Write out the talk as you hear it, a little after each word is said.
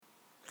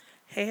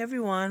Hey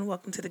everyone,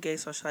 welcome to the Gay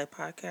Socialite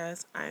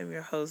Podcast. I am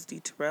your host, D.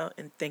 Terrell,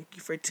 and thank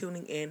you for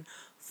tuning in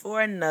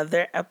for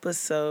another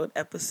episode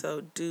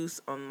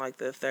deuce on like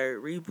the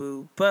third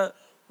reboot. But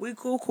we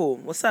cool.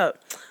 What's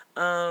up?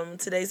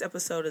 Today's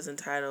episode is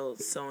entitled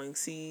Sowing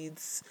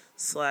Seeds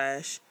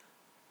slash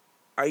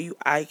Are You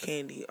Eye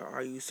Candy or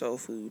Are You Soul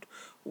Food?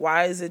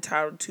 Why is it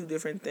titled two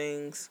different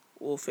things?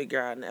 We'll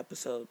figure out in the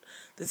episode.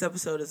 This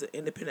episode is an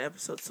independent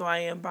episode, so I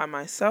am by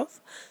myself.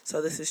 So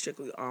this is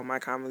strictly all my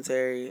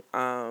commentary.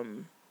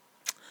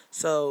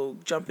 So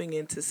jumping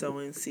into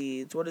sowing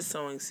seeds. What is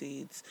sowing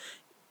seeds?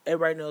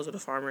 Everybody knows what a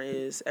farmer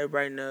is.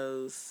 Everybody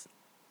knows,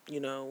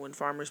 when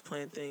farmers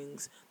plant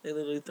things, they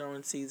literally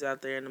throwing seeds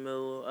out there in the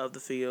middle of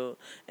the field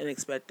and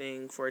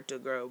expecting for it to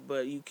grow.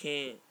 But you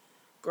can't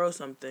grow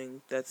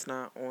something that's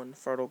not on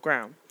fertile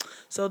ground.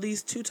 So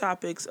these two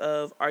topics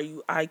of are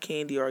you eye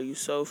candy or are you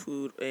soul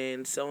food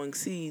and sowing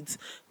seeds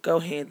go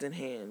hand in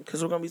hand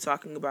because we're going to be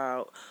talking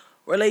about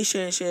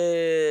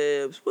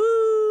relationships.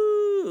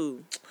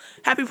 Woo!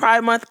 Happy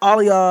Pride Month,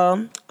 all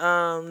y'all.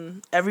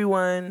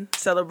 Everyone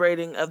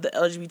celebrating of the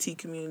LGBT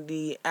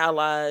community,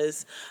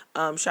 allies.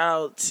 Shout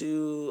out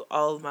to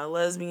all of my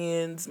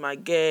lesbians, my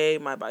gay,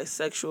 my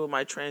bisexual,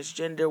 my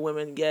transgender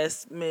women,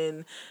 yes,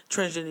 men,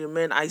 transgender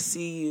men, I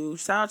see you.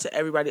 Shout out to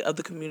everybody of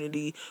the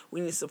community.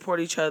 We need to support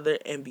each other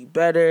and be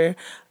better.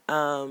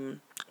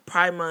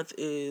 Pride Month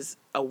is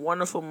a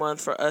wonderful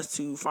month for us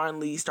to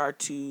finally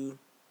start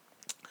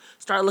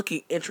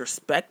looking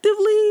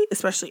introspectively,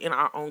 especially in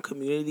our own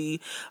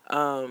community.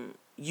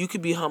 You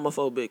could be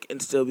homophobic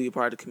and still be a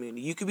part of the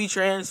community. You could be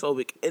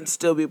transphobic and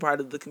still be a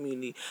part of the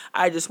community.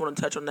 I just want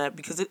to touch on that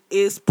because it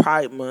is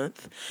Pride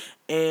Month.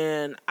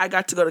 And I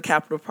got to go to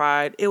Capitol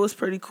Pride. It was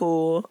pretty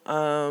cool.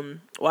 I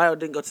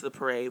didn't go to the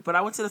parade, but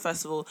I went to the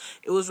festival.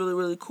 It was really,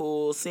 really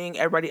cool seeing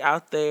everybody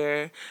out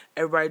there.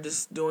 Everybody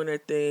just doing their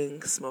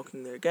thing,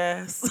 smoking their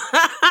gas,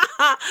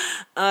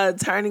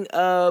 turning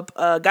up.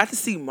 Got to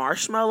see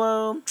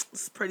Marshmallow.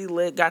 It's pretty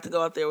lit. Got to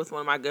go out there with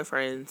one of my good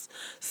friends.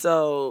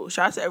 So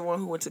shout out to everyone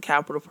who went to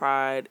Capitol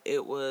Pride.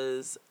 It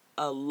was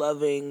a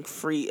loving,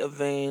 free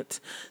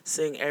event.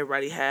 Seeing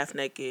everybody half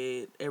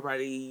naked.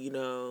 Everybody,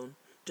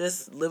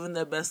 just living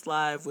their best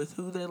life with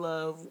who they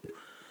love,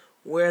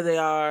 where they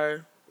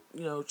are,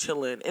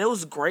 chilling. And it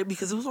was great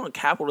because it was on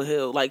Capitol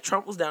Hill. Like,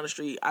 Trump was down the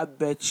street. I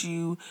bet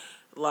you,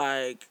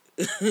 like,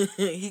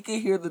 he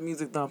could hear the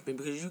music thumping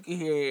because you could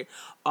hear it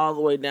all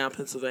the way down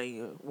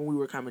Pennsylvania when we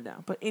were coming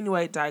down. But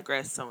anyway,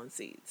 digress, sowing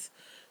seeds.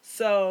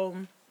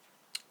 So,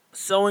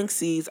 sowing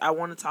seeds, I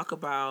want to talk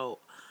about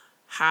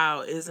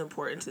how it is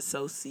important to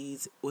sow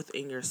seeds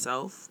within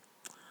yourself.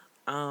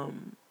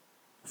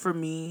 For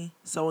me,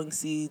 sowing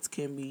seeds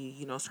can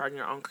be, starting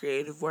your own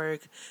creative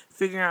work,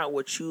 figuring out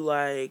what you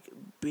like,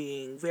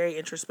 being very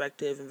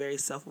introspective and very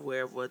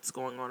self-aware of what's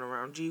going on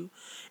around you.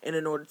 And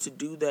in order to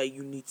do that,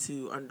 you need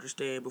to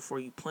understand before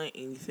you plant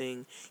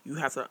anything, you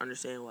have to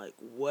understand, like,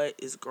 what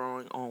is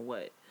growing on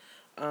what.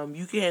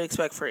 You can't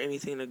expect for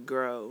anything to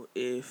grow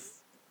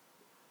if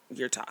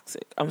you're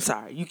toxic. I'm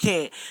sorry. You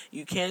can't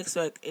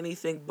expect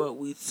anything but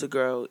weeds to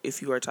grow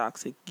if you are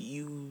toxic.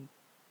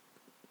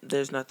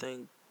 There's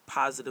nothing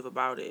positive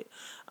about it.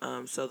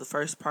 So the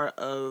first part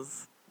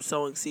of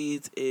sowing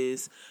seeds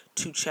is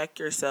to check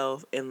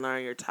yourself and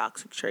learn your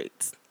toxic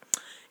traits.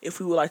 If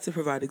we would like to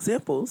provide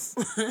examples,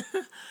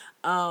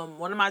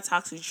 one of my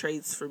toxic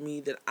traits for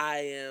me that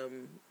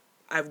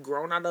I've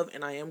grown out of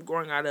and I am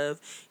growing out of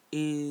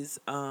is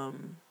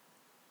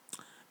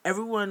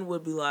everyone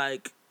would be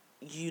like,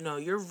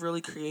 you're really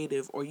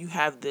creative or you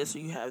have this or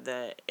you have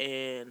that.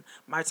 And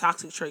my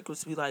toxic trait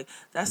was to be like,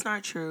 that's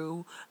not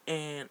true.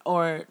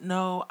 Or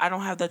no, I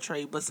don't have that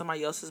trait, but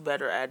somebody else is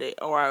better at it.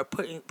 Or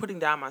putting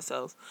down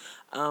myself.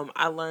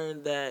 I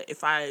learned that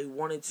if I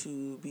wanted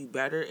to be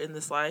better in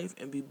this life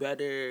and be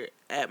better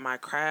at my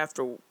craft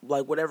or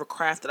like whatever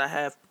craft that I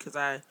have, because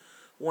I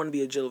want to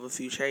be a jill of a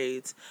few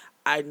trades,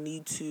 I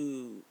need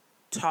to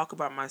talk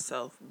about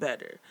myself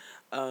better.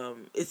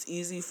 It's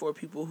easy for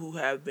people who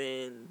have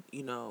been,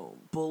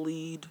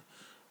 bullied,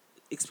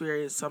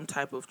 experienced some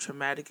type of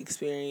traumatic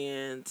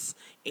experience,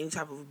 any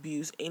type of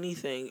abuse,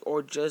 anything,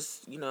 or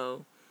just,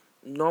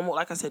 normal,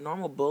 like I said,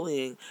 normal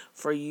bullying,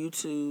 for you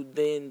to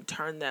then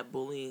turn that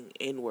bullying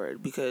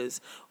inward. Because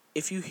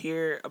if you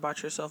hear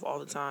about yourself all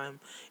the time,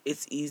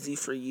 it's easy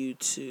for you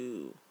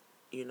to,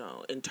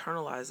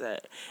 internalize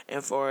that.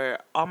 And for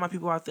all my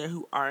people out there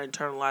who are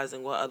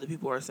internalizing what other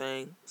people are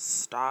saying,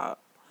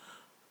 stop.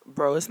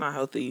 Bro, it's not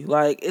healthy.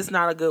 Like, it's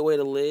not a good way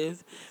to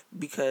live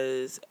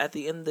because at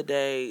the end of the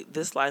day,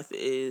 this life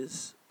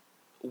is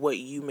what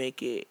you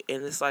make it,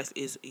 and this life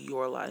is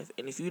your life.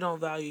 And if you don't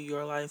value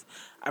your life,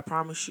 I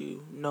promise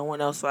you, no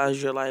one else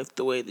values your life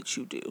the way that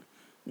you do.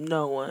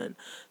 No one.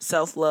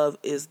 Self-love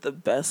is the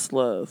best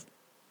love.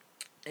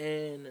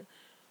 And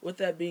with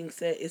that being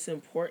said, it's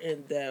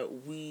important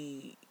that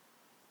we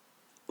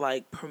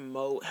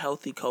promote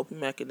healthy coping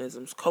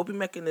mechanisms. Coping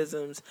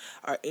mechanisms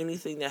are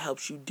anything that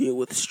helps you deal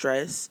with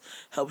stress,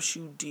 helps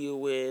you deal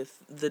with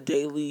the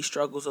daily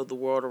struggles of the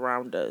world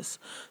around us.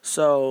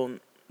 So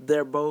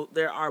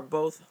there are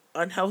both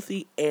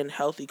unhealthy and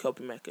healthy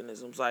coping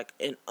mechanisms. Like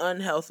an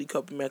unhealthy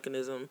coping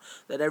mechanism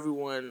that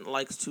everyone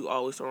likes to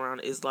always throw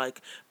around is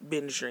like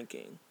binge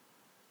drinking.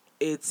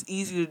 It's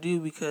easy to do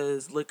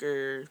because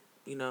liquor,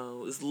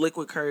 is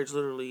liquid courage.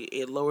 Literally,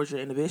 it lowers your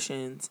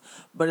inhibitions,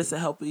 but it's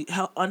a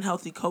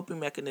unhealthy coping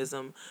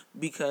mechanism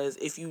because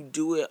if you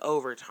do it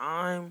over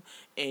time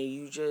and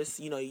you just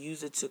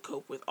use it to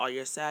cope with all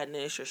your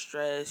sadness, your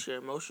stress, your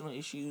emotional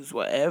issues,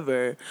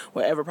 whatever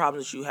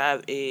problems you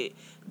have, it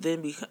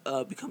then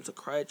becomes a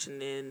crutch,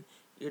 and then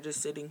you're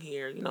just sitting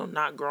here,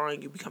 not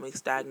growing. You're becoming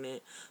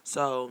stagnant.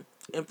 So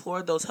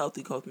employ those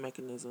healthy coping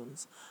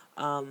mechanisms.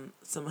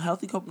 Some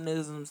healthy coping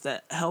mechanisms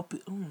that help.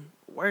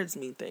 Words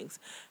mean things.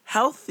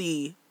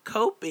 Healthy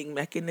coping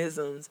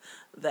mechanisms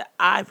that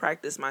I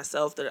practice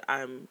myself, that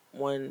I'm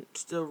one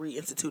still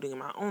reinstituting in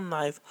my own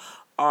life,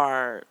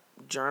 are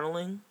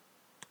journaling,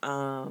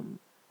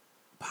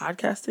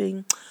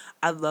 podcasting.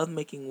 I love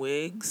making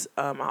wigs.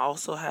 I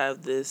also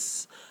have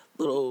this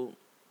little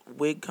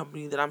wig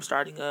company that I'm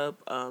starting up,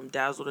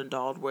 Dazzled and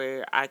Dolled,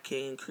 where I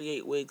can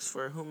create wigs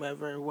for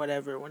whomever,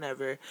 whatever,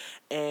 whenever,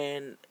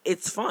 and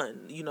it's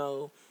fun.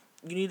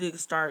 You need to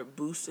start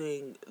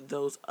boosting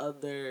those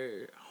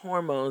other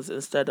hormones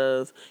instead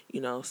of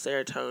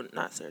serotonin.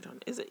 Not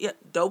serotonin, is it? Yeah,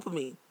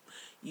 dopamine.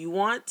 You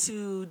want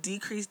to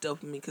decrease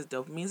dopamine because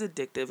dopamine is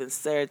addictive, and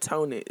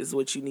serotonin is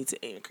what you need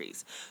to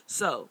increase.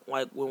 So,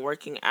 like when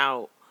working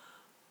out,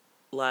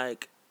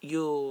 like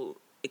you'll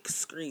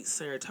excrete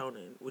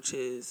serotonin, which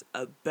is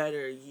a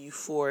better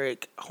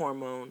euphoric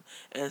hormone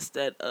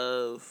instead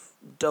of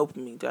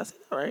dopamine. Did I say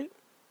that right?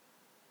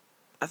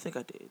 I think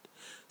I did.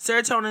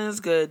 Serotonin is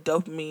good.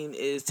 Dopamine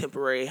is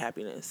temporary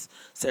happiness.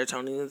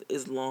 Serotonin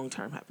is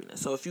long-term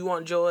happiness. So if you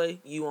want joy,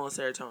 you want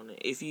serotonin.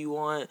 If you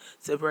want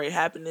temporary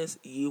happiness,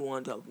 you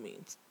want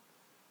dopamine.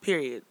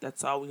 Period.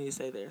 That's all we need to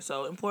say there.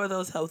 So employ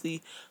those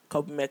healthy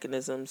coping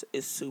mechanisms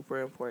is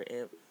super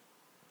important.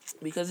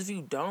 Because if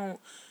you don't,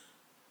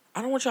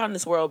 I don't want y'all in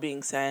this world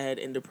being sad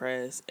and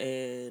depressed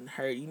and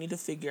hurt. You need to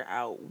figure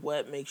out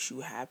what makes you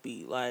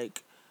happy.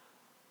 Like,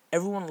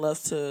 everyone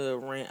loves to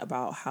rant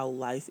about how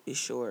life is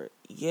short.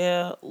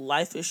 Yeah,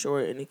 life is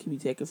short and it can be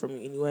taken from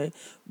you anyway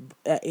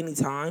at any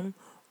time,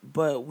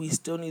 but we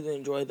still need to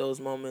enjoy those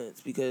moments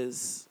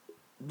because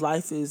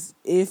life is,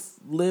 if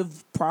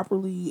lived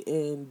properly,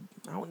 and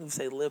I don't even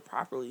say live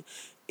properly,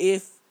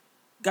 if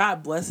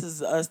God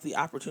blesses us the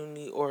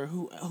opportunity, or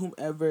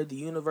whomever, the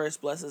universe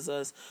blesses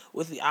us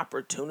with the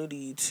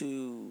opportunity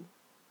to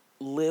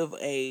live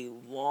a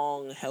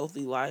long,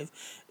 healthy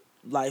life,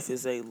 life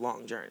is a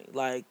long journey.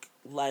 Like,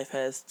 life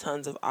has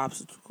tons of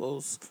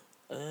obstacles,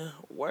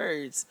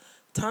 words,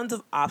 tons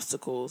of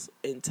obstacles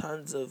and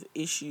tons of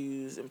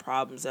issues and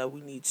problems that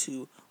we need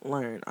to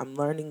learn. I'm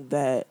learning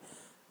that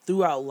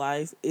throughout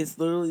life, it's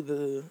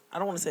literally I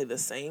don't want to say the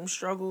same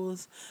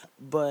struggles,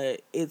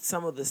 but it's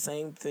some of the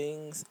same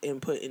things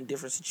and put in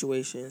different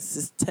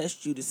situations to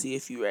test you to see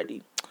if you're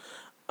ready.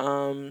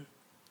 Um,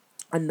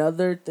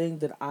 Another thing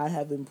that I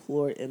have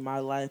employed in my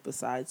life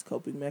besides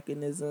coping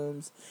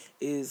mechanisms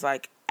is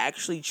like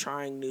actually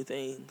trying new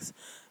things.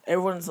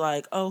 Everyone's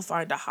like, oh,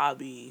 find a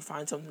hobby,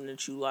 find something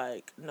that you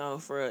like. No,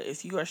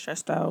 if you are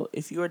stressed out,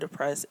 if you are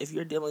depressed, if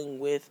you're dealing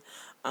with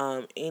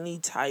any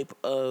type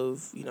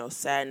of,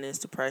 sadness,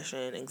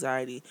 depression,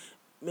 anxiety,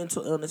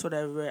 mental illness,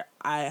 whatever,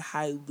 I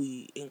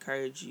highly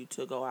encourage you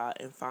to go out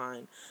and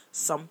find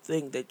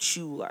something that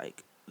you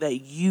like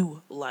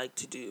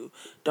to do.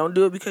 Don't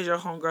do it because your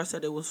homegirl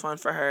said it was fun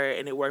for her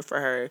and it worked for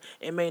her.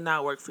 It may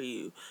not work for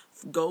you.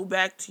 Go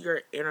back to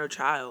your inner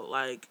child.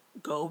 Like,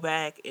 go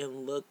back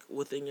and look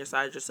within your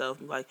side yourself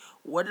and be like,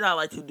 what did I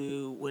like to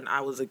do when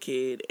I was a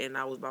kid and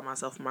I was by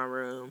myself in my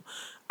room?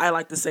 I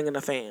like to sing in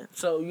a fan.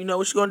 So you know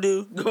what you're going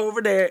to do? Go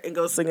over there and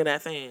go sing in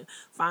that fan.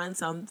 Find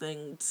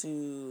something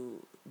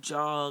to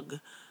jog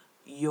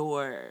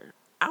your,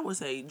 I would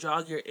say,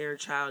 jog your inner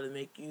child and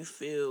make you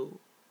feel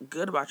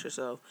good about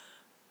yourself.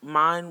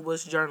 Mine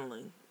was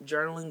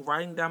journaling,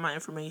 writing down my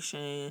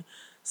information,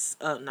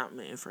 not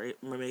my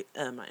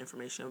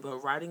information,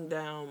 but writing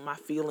down my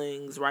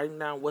feelings, writing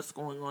down what's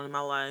going on in my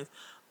life.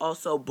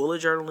 Also,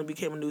 bullet journaling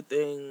became a new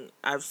thing.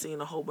 I've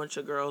seen a whole bunch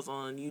of girls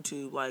on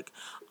YouTube like,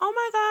 oh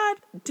my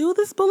God, do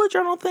this bullet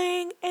journal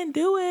thing and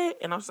do it.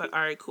 And I was like,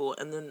 all right, cool.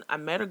 And then I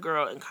met a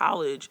girl in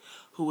college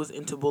who was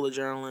into bullet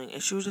journaling,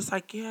 and she was just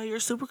like, yeah, you're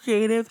super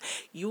creative.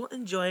 You'll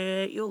enjoy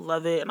it. You'll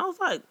love it. And I was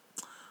like,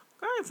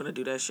 I ain't finna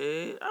do that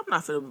shit. I'm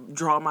not finna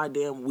draw my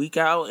damn week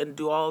out and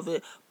do all of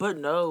it. But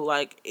no,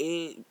 like,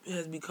 it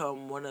has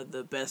become one of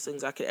the best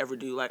things I could ever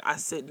do. Like, I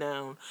sit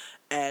down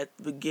at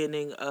the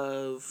beginning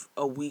of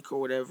a week or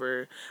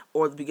whatever,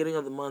 or the beginning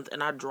of the month,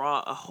 and I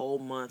draw a whole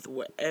month,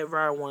 whatever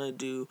I want to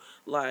do.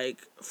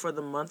 Like, for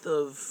the month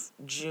of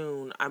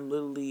June, I'm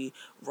literally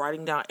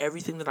writing down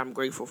everything that I'm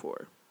grateful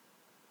for.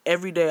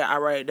 Every day I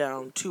write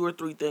down 2 or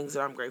 3 things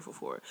that I'm grateful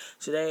for.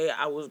 Today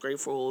I was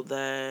grateful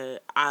that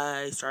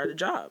I started a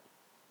job.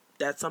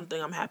 That's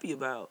something I'm happy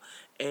about,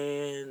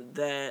 and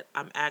that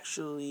I'm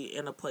actually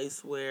in a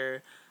place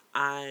where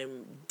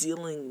I'm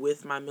dealing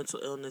with my mental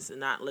illness and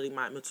not letting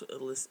my mental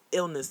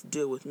illness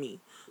deal with me.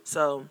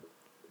 So,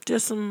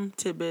 just some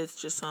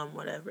tidbits, just some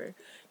whatever.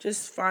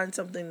 Just find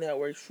something that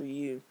works for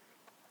you.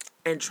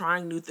 And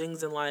trying new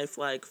things in life,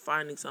 like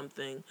finding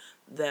something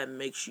that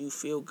makes you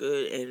feel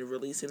good and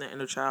releasing that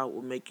inner child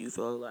will make you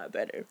feel a lot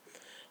better.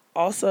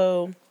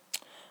 Also,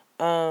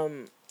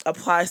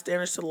 apply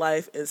standards to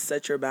life and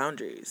set your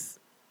boundaries.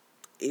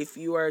 If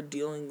you are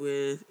dealing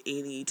with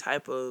any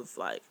type of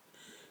like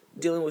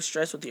dealing with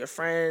stress with your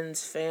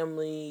friends,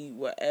 family,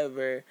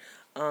 whatever,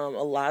 a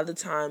lot of the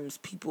times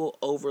people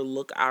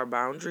overlook our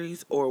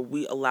boundaries or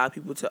we allow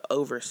people to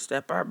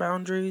overstep our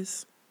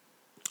boundaries.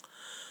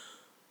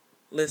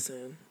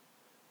 Listen,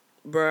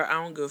 bruh, I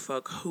don't give a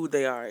fuck who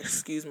they are.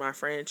 Excuse my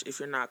French if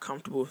you're not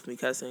comfortable with me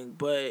cussing,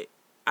 but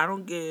I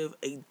don't give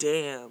a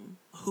damn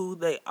who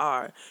they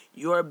are.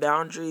 Your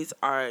boundaries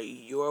are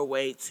your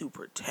way to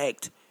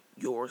protect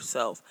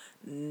yourself.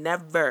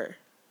 Never,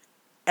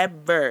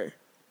 ever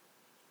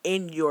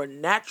in your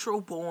natural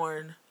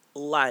born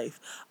life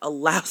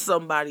allow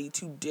somebody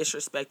to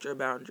disrespect your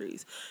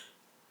boundaries.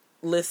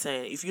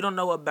 Listen, if you don't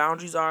know what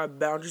boundaries are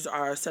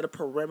a set of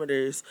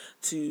perimeters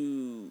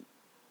to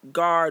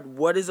guard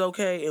what is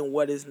okay and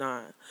what is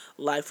not.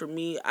 Like for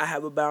me, I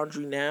have a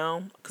boundary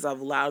now because I've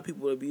allowed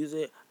people to abuse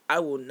it. I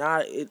will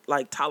not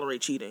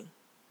tolerate cheating.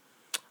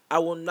 I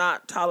will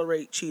not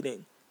tolerate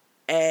cheating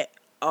at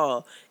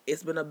all.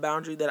 It's been a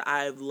boundary that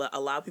I've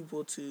allowed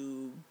people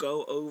to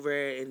go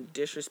over and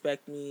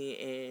disrespect me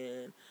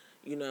and,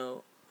 you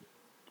know,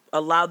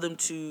 allow them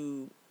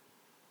to,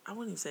 I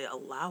wouldn't even say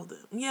allow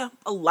them. Yeah,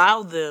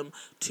 allow them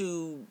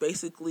to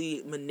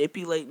basically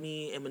manipulate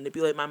me and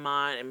manipulate my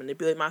mind and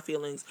manipulate my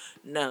feelings.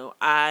 No,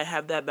 I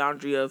have that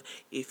boundary of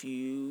if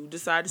you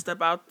decide to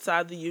step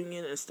outside the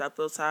union and step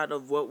outside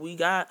of what we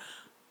got,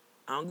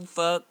 I don't give a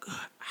fuck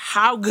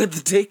how good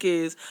the dick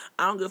is.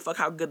 I don't give a fuck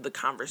how good the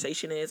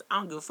conversation is. I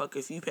don't give a fuck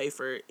if you pay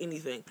for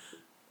anything.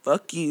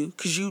 Fuck you,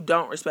 because you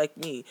don't respect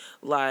me.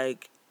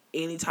 Like,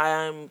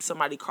 anytime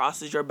somebody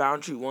crosses your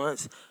boundary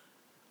once,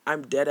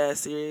 I'm dead ass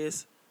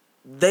serious.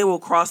 They will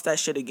cross that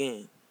shit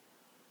again.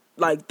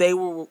 Like, they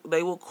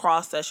will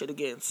cross that shit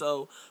again.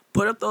 So,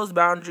 put up those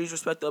boundaries,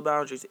 respect those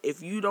boundaries.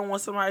 If you don't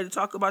want somebody to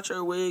talk about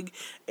your wig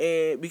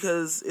and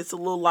because it's a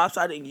little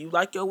lopsided and you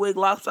like your wig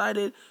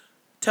lopsided,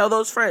 tell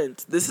those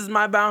friends, this is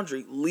my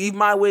boundary. Leave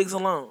my wigs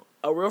alone.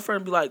 A real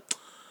friend be like,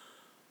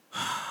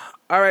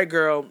 all right,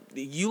 girl,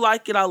 you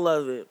like it, I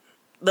love it.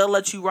 They'll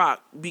let you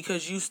rock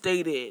because you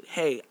stated,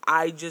 hey,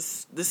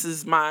 this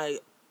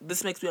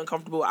makes me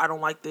uncomfortable. I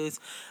don't like this.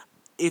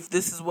 If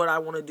this is what I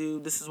want to do,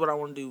 this is what I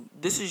want to do.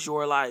 This is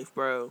your life,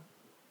 bro.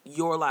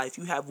 Your life.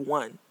 You have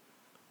one.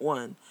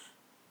 One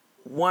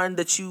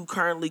that you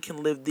currently can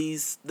live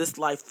this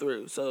life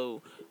through.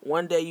 So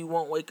one day you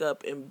won't wake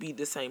up and be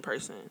the same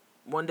person.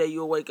 One day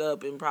you'll wake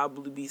up and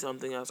probably be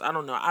something else. I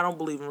don't know. I don't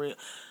believe in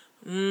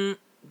real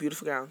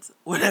beautiful gowns.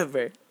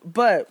 Whatever.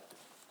 But,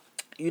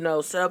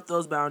 set up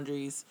those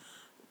boundaries.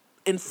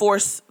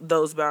 Enforce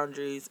those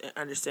boundaries and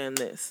understand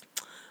this.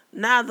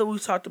 Now that we've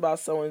talked about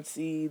sowing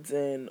seeds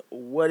and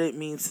what it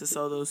means to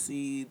sow those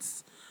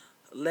seeds,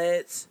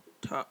 let's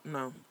talk.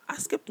 No, I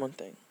skipped one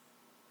thing.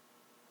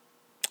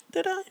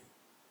 Did I?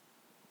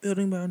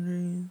 Building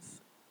boundaries.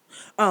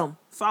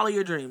 Follow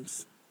your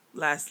dreams.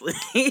 Lastly.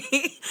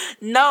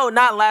 No,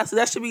 not lastly.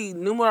 That should be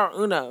numero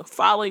uno.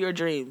 Follow your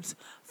dreams.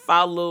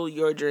 Follow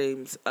your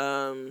dreams.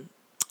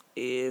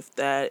 If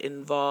that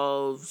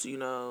involves,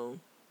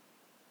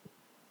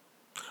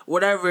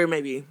 whatever it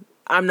may be.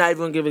 I'm not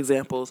even gonna give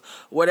examples.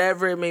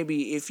 Whatever it may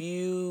be. If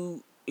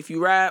you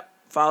rap,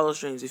 follow those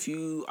dreams. If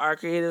you are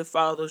creative,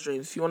 follow those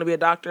dreams. If you want to be a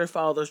doctor,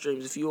 follow those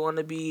dreams. If you want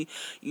to be,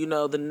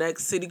 the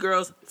next City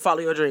Girls,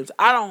 follow your dreams.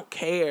 I don't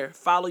care.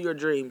 Follow your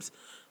dreams.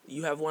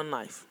 You have one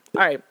life.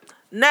 All right.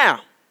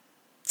 Now,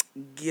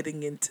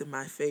 getting into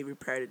my favorite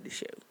part of the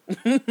show.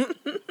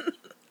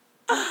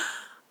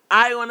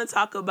 I want to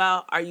talk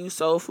about, are you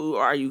soul food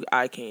or are you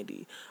eye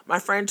candy? My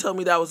friend told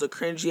me that was a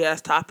cringy ass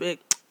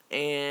topic.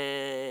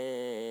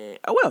 And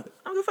I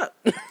don't give a fuck.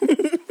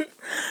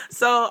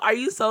 So, are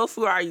you soul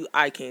food or are you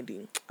eye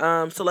candy?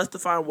 So let's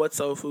define what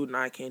soul food and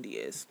eye candy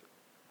is.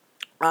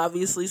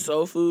 Obviously,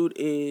 soul food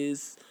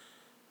is,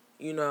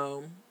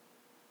 your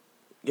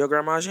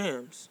grandma's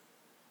yams,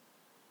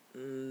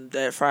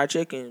 that fried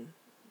chicken,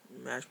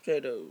 mashed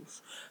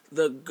potatoes,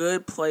 the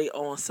good plate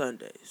on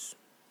Sundays,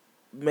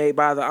 made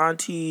by the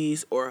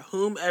aunties or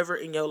whomever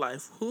in your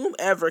life,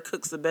 whomever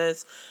cooks the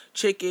best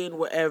chicken,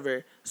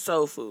 whatever,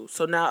 soul food.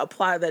 So now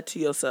apply that to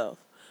yourself.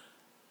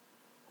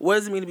 What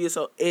does it mean to be a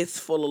soul? It's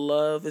full of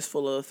love. It's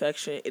full of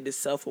affection. It is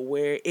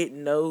self-aware. It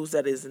knows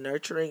that it's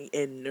nurturing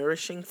and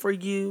nourishing for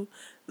you.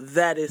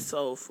 That is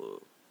soul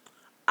food.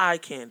 Eye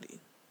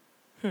candy.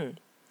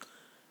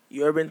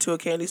 You ever been to a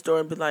candy store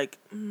and been like,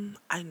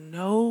 I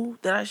know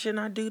that I should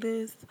not do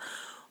this,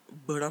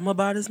 but I'm gonna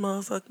buy this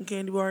motherfucking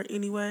candy bar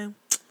anyway?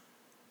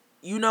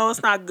 You know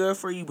it's not good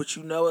for you, but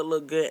you know it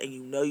look good and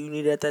you know you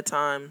need it at that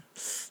time.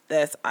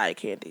 That's eye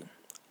candy.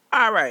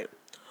 All right.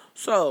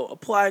 So,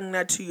 applying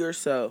that to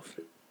yourself.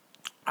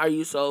 Are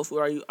you soul food?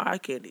 Are you eye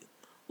candy?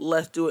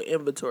 Let's do an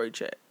inventory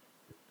check.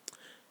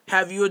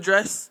 Have you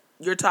addressed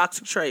your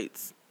toxic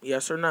traits?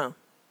 Yes or no?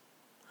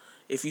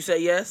 If you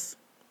say yes,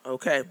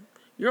 okay,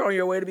 you're on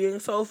your way to being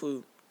soul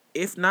food.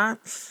 If not,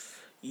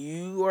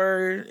 you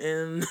are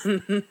in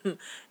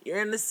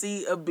you're in the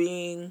seat of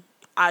being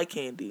eye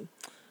candy.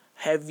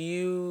 Have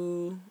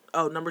you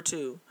number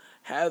 2,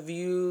 have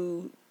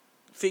you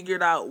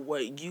figured out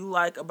what you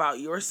like about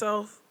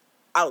yourself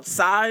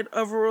outside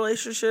of a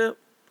relationship?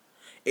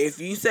 If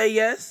you say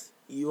yes,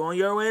 you on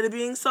your way to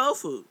being soul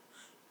food.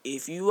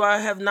 If you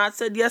have not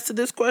said yes to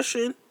this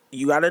question,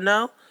 you gotta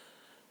know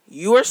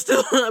you are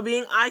still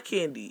being eye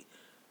candy.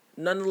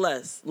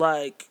 Nonetheless,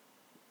 like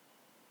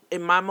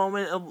in my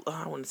moment of,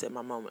 I wouldn't say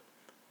my moment.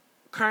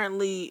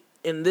 Currently,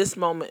 in this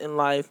moment in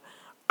life,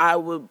 I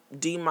would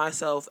deem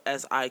myself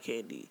as eye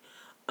candy.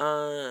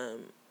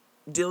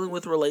 Dealing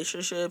with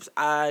relationships,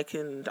 I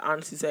can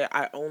honestly say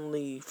I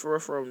only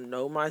from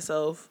know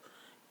myself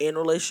in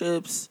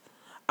relationships.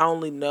 I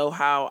only know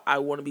how I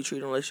want to be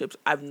treated in relationships.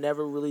 I've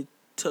never really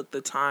took the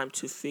time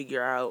to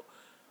figure out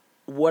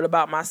what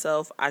about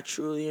myself I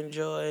truly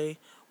enjoy,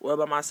 what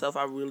about myself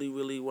I really,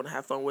 really want to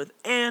have fun with.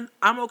 And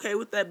I'm okay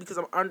with that because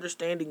I'm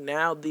understanding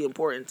now the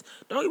importance.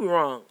 Don't get me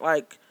wrong.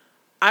 Like,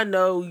 I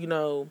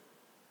know,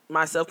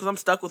 myself because I'm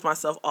stuck with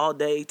myself all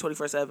day,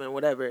 24/7,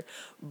 whatever.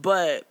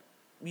 But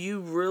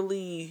you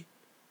really,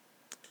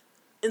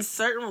 in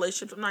certain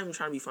relationships, I'm not even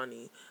trying to be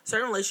funny.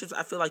 Certain relationships,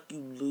 I feel like you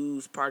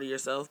lose part of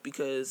yourself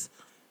because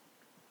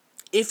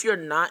if you're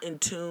not in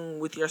tune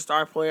with your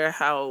star player,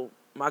 how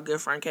my good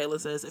friend Kayla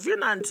says, if you're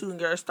not in tune with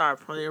your star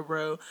player,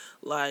 bro,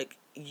 like,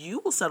 you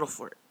will settle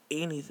for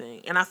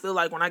anything. And I feel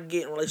like when I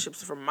get in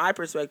relationships from my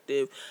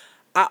perspective,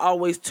 I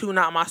always tune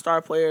out my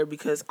star player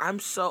because I'm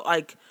so,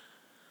 like,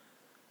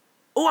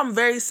 I'm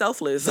very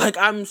selfless. Like,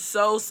 I'm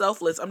so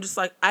selfless. I'm just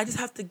like, I just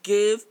have to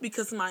give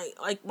because my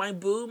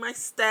boo, my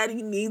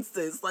staty needs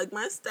this. Like,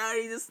 my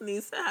staty just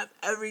needs to have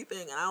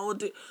everything. And I will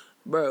do,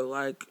 bro,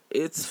 like,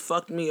 it's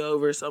fucked me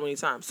over so many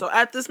times. So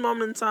at this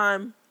moment in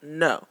time,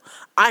 no.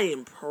 I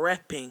am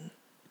prepping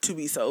to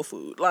be soul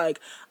food. Like,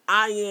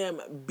 I am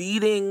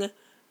beating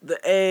the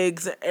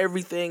eggs and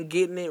everything,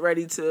 getting it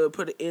ready to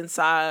put it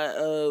inside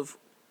of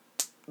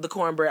the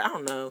cornbread. I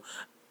don't know.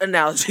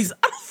 Analogies.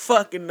 I don't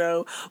fucking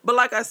know. But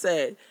like I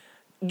said,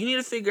 you need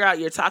to figure out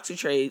your toxic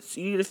traits.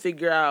 You need to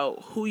figure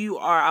out who you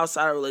are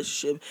outside of a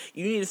relationship.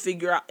 You need to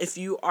figure out if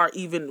you are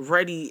even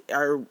ready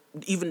or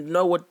even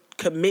know what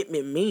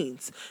commitment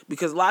means.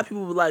 Because a lot of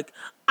people be like,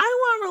 I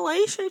want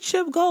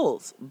relationship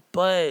goals,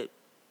 but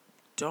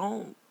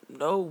don't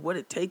know what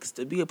it takes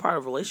to be a part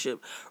of a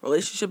relationship.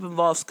 Relationship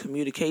involves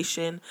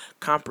communication,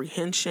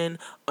 comprehension,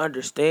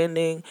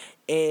 understanding,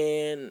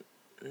 and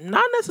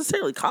not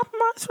necessarily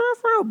compromise for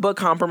real, but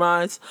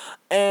compromise,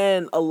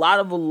 and a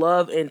lot of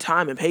love and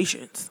time and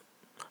patience.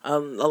 A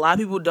lot of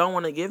people don't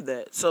want to give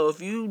that. So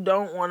if you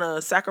don't want to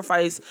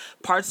sacrifice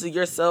parts of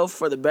yourself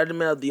for the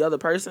betterment of the other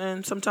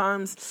person,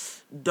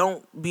 sometimes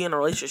don't be in a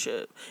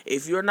relationship.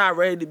 If you're not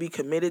ready to be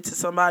committed to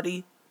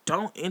somebody,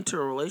 don't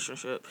enter a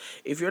relationship.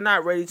 If you're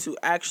not ready to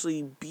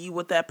actually be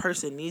what that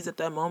person needs at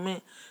that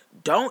moment,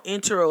 don't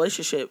enter a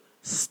relationship.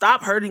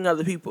 Stop hurting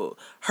other people.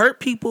 Hurt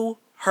people,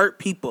 hurt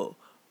people.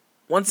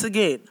 Once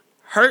again,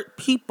 hurt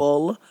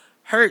people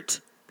hurt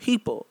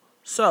people.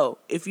 So,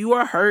 if you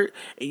are hurt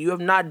and you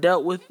have not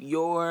dealt with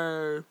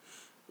your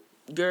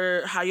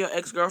how your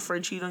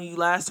ex-girlfriend cheated on you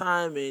last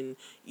time and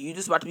you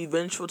just about to be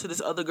vengeful to this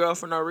other girl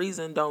for no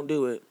reason, don't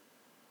do it.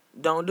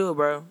 Don't do it,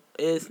 bro.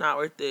 It's not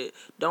worth it.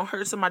 Don't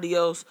hurt somebody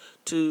else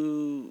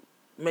to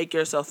make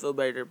yourself feel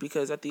better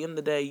because at the end of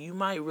the day, you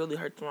might really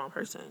hurt the wrong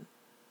person.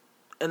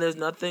 And there's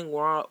nothing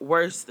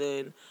worse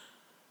than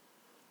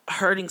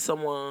hurting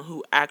someone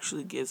who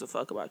actually gives a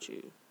fuck about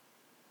you.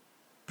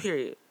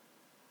 Period.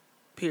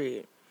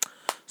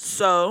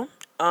 So,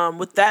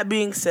 with that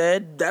being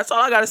said, that's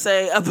all I gotta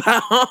say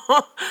about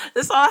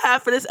that's all I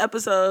have for this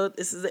episode.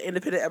 This is an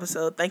independent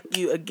episode. Thank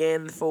you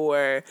again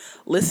for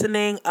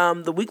listening.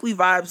 The weekly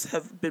vibes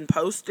have been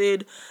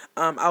posted.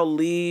 I'll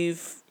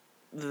leave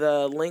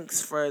the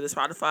links for the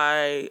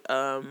Spotify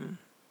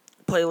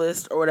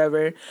playlist or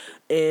whatever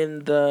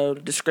in the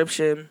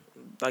description.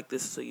 Like,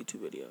 this is a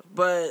YouTube video,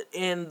 but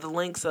in the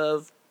links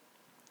of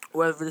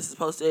wherever this is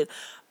posted.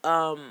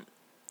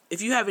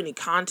 If you have any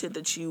content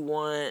that you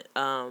want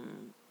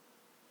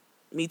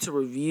me to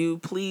review,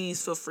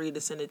 please feel free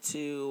to send it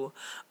to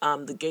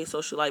the Gay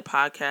Socialite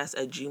Podcast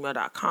at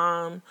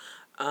gmail.com.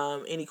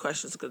 Any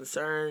questions,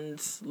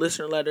 concerns,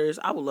 listener letters.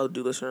 I would love to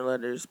do listener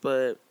letters,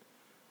 but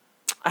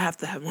I have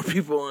to have more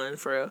people on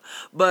for real.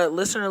 But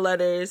listener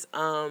letters,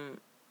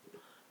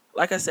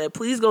 like I said,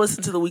 please go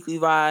listen to the weekly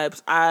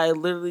vibes.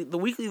 The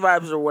weekly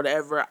vibes are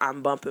whatever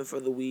I'm bumping for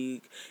the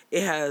week.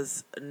 It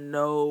has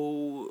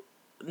no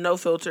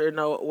filter,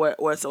 no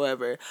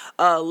whatsoever.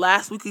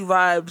 Last weekly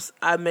vibes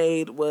I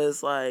made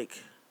was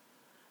like,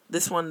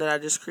 this one that I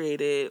just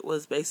created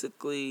was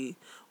basically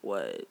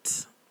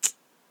what?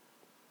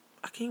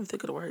 I can't even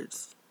think of the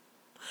words.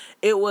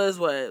 It was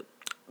what?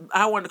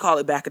 I wanted to call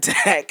it back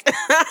attack.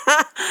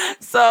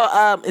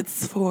 So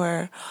it's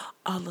for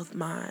all of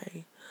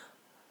my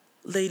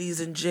ladies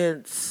and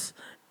gents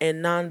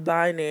and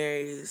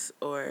non-binaries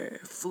or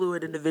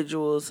fluid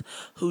individuals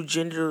who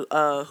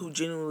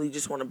genuinely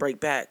just want to break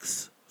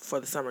backs for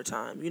the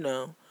summertime.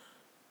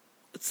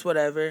 It's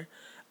whatever.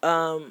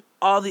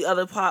 All the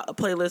other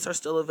playlists are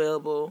still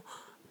available.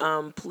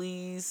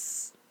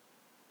 Please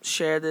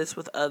share this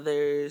with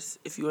others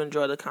if you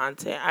enjoy the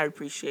content. I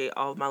appreciate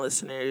all of my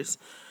listeners.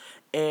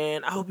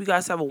 And I hope you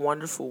guys have a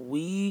wonderful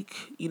week.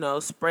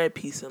 Spread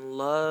peace and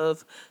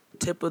love.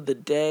 Tip of the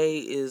day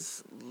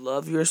is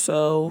love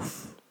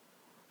yourself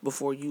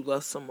before you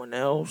love someone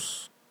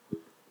else.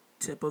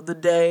 Tip of the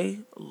day,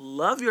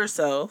 love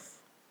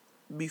yourself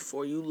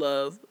before you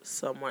love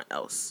someone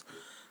else.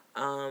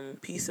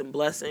 Peace and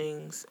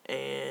blessings.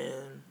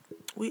 And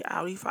we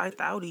outie fight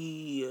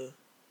outie.